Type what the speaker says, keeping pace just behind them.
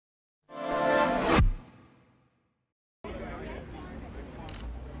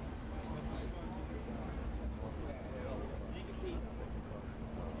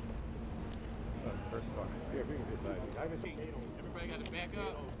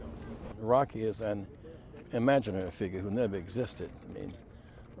Rocky is an imaginary figure who never existed. I mean,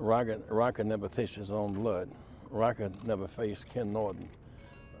 Rocky never tasted his own blood. Rocky never faced Ken Norton.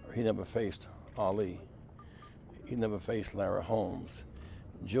 He never faced Ali. He never faced Larry Holmes.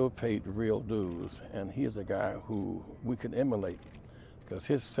 Joe paid real dues, and he's a guy who we can emulate because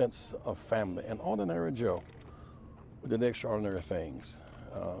his sense of family and ordinary Joe did extraordinary things.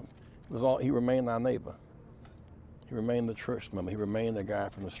 He remained our neighbor. He remained the church member. He remained the guy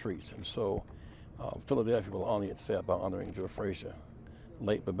from the streets. And so Philadelphia will honor itself by honoring Joe Frazier.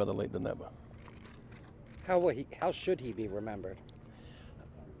 Late, but better late than never. How should he be remembered?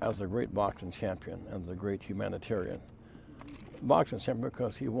 As a great boxing champion, as a great humanitarian. Boxing champion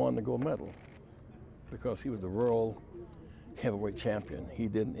because he won the gold medal, because he was the world heavyweight champion. He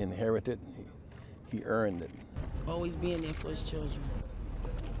didn't inherit it, he earned it. Always being there for his children,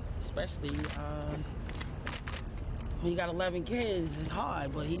 especially when you got 11 kids, it's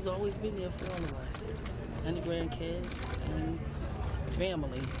hard, but he's always been there for all of us, and the grandkids, and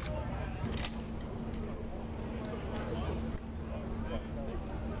family.